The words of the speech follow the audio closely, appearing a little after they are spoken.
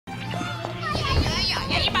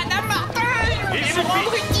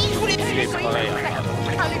rendre utile, je voulais tuer son frère.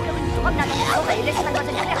 Allez faire une promenade dans la forêt, laisse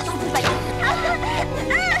mademoiselle Claire son compagnon.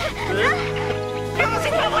 Non,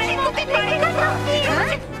 c'est pas vrai, écoutez pas,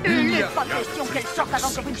 Il n'est pas question qu'elle sorte avant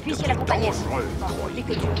que vous ne puissiez l'accompagner. Et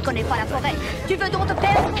que tu ne connais pas la forêt. Tu veux donc te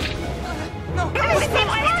perdre? Non, c'est pas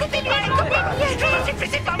vrai, écoutez-moi,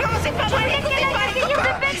 c'est pas vrai, c'est pas vrai, écoutez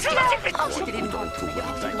pas, C'était les drôles.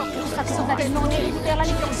 C'est pour ça que son avènement est vers la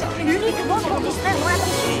maison. Uniquement pour distraire mon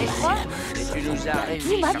attention. Tu nous as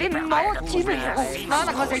Vous m'avez menti, mais enfin,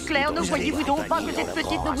 mademoiselle Claire, ne voyez-vous donc pas que cette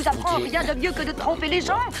petite ne vous apprend rien de mieux que de tromper les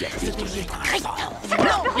gens?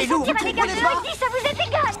 Non, les loups, vous les gars, je vous dis, ça vous est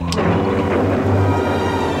égal.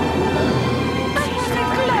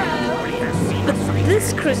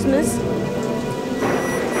 This Christmas.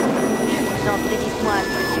 Non, dites-moi un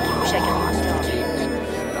peu ce qui vous chacun l'instant.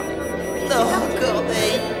 Non,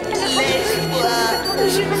 Corneille, laisse-moi.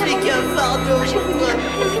 Je ne suis qu'un fardeau pour toi.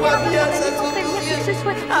 Je vois bien ça sous tes yeux.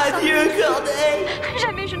 Adieu, Corneille.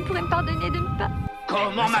 Jamais je ne pourrais me pardonner de ne pas.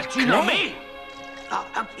 Comment m'as-tu nommé?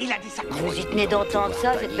 Il a dit ça. Vous y tenez d'entendre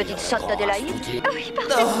ça, cette petite sotte d'Adélaïde? Oui,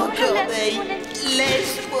 non, Corneille,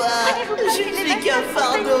 laisse-moi. Je ne suis qu'un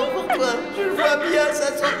fardeau pour toi. Je vois bien ça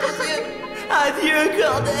sous tes yeux. Adieu,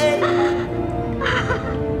 Corneille.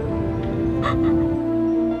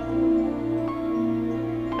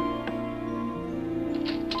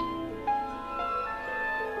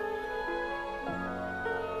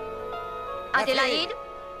 Adélaïde?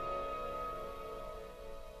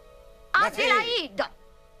 Adélaïde!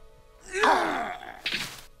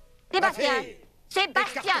 Sébastien!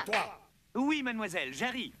 Sébastien! Oui, mademoiselle,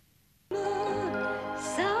 j'arrive.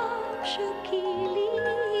 Sache qu'il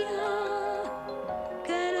y a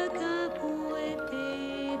quelqu'un pourrait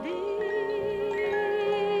t'aider.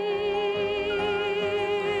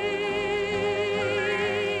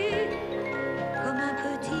 Comme un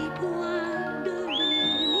petit point de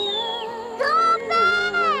lumière.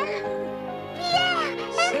 Grand-père!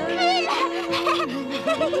 Pierre!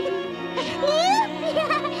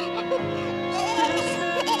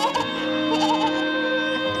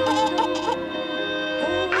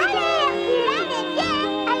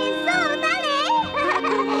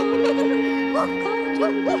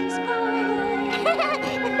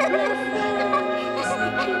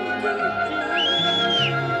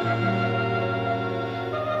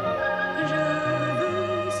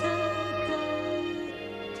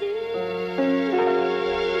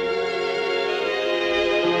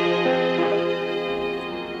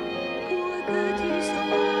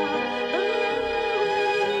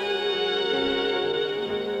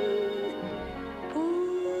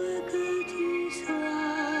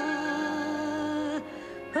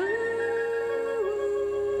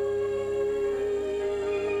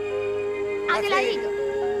 Adélaïde!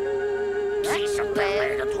 Si ça me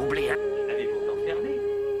permet de troubler un... Avez-vous enfermé?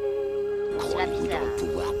 Croyez-vous donc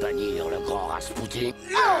pouvoir bannir le grand Rasputin?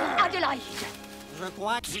 Oh, Adélaïde! Je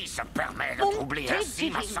crois que si ça me permet de troubler ainsi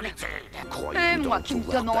ma solitude. Et moi qui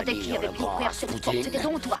me demandais qui avait pu ouvrir cette porte, c'était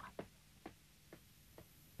donc toi.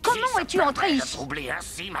 Comment es-tu entré ici?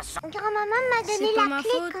 Grand-maman m'a donné la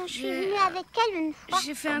clé quand je suis venue avec elle une fois.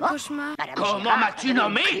 J'ai fait un cauchemar. Comment m'as-tu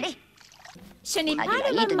nommé? Ce n'est pas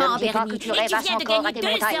Adélaïde, le ne moment, me dis pas que Bernie. tu Et tu rêvasses viens de encore à gagner tes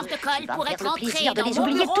 2 montagnes. heures de colle Tu vas pour me être faire le entré plaisir de dans les mon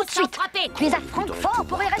oublier bureau tout de sans suite. frapper. Tu es à Francfort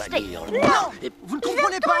pour y rester. Non, Vous ne Je veux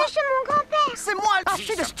comprenez pas? retourner chez mon grand-père. C'est moi le...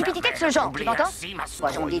 Assez de stupidité de ce genre, tu m'entends?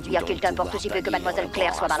 Moi, j'en déduire qu'il t'importe aussi peu que mademoiselle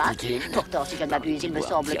Claire soit malade. Pourtant, si je ne m'abuse, il me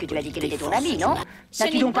semble que tu as dit qu'elle était ton amie, non? Ce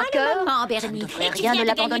N'as-tu n'est donc pas pas cœur? le moment, Ça ne Bernie. te ferait Et tu rien viens de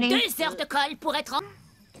de gagner l'abandonner? 2 heures de colle pour être en...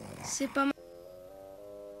 C'est pas moi.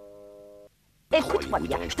 Écoute-moi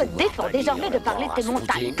bien, je te défends désormais de parler de tes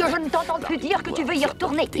montagnes, que je ne t'entende plus dire que tu veux y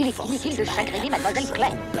retourner. Il est inutile de chagriner mademoiselle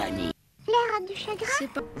Claire. Claire a du chagrin. C'est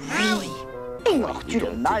pas... Oui. Ignores-tu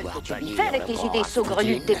le mal que tu lui fais avec tes idées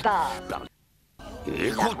saugrenues de départ?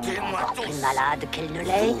 Écoutez-moi Encore tous. plus malade qu'elle ne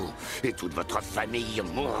l'est. Et toute votre famille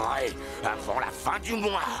mourrait avant la fin du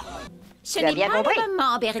mois. Ce Tu as n'est bien pas compris? le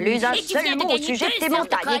moment, Bernie. Plus un Et tu seul viens de mot au gagner sujet de 2 tes heures de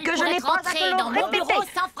montagnes et colle que je pour n'ai être pas à entré te le dans mon bureau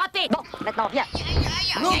répéter. sans frapper. Bon, maintenant viens.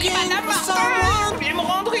 Looking for someone. Je voulais me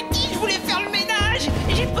rendre utile, je voulais faire le ménage.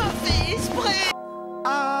 J'ai pas fait exprès.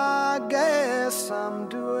 I guess I'm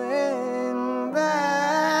doing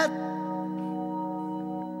that.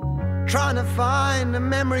 Trying to find a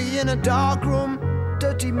memory in a dark room.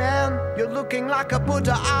 Dirty man, you're looking like a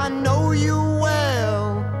Buddha. I know you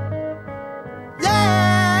well.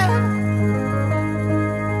 Yeah.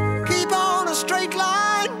 Keep on a straight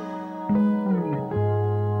line.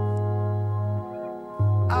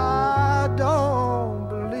 I don't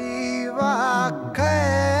believe I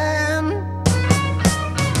can.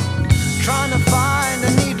 Trying to find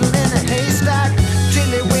a needle in a haystack.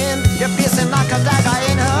 Chilly wind, you're piercing like a dagger.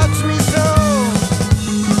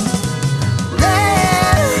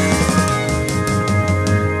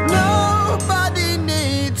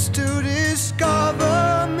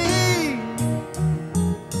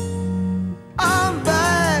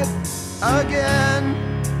 again.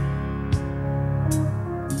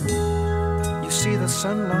 You see the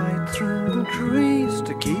sunlight through the trees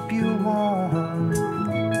to keep you warm,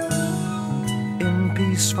 in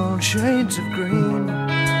peaceful shades of green.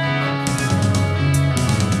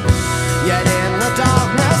 Yet in the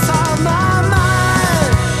darkness of my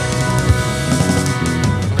mind,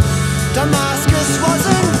 Damascus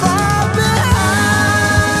wasn't far behind.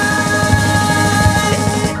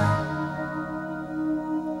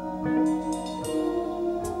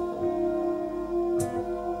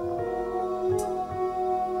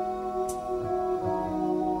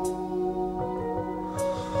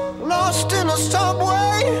 Lost in a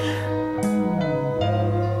subway,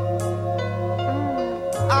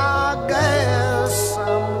 I guess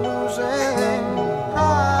I'm losing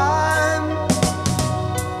time.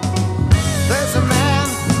 There's a man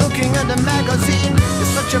looking at a magazine.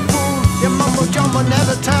 You're such a fool, your mumbo jumbo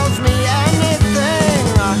never tells me anything.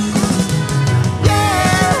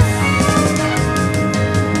 Yeah,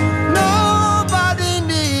 nobody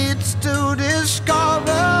needs to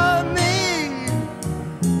discover me.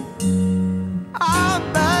 I'm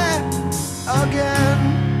back again.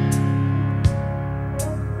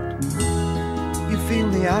 You feel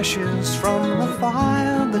the ashes from the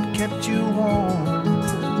fire that kept you warm.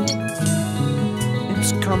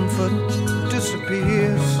 Its comfort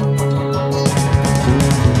disappears,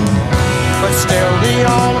 but still the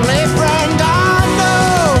only friend I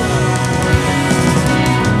know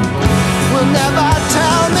will never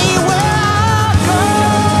tell me where I go.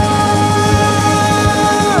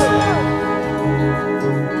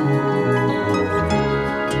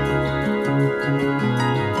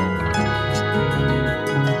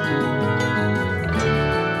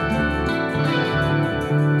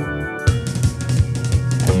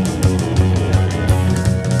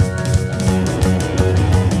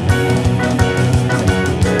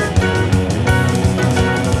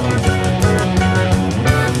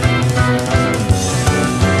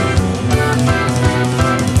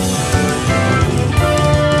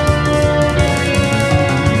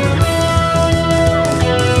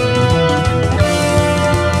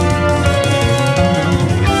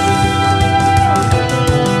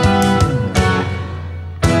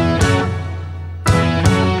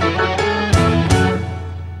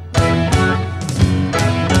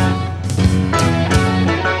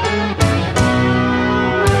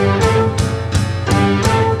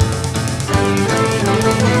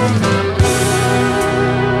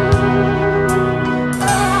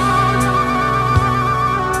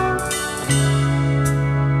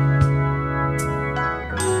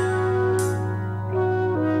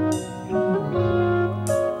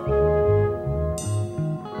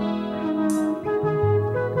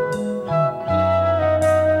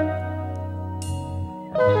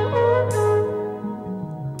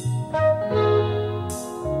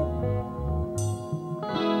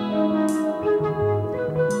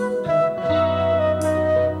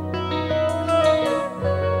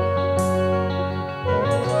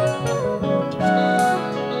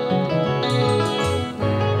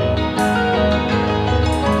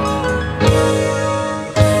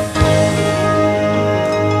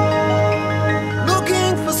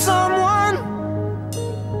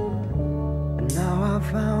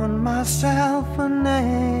 Found myself a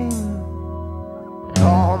name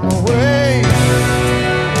on the way.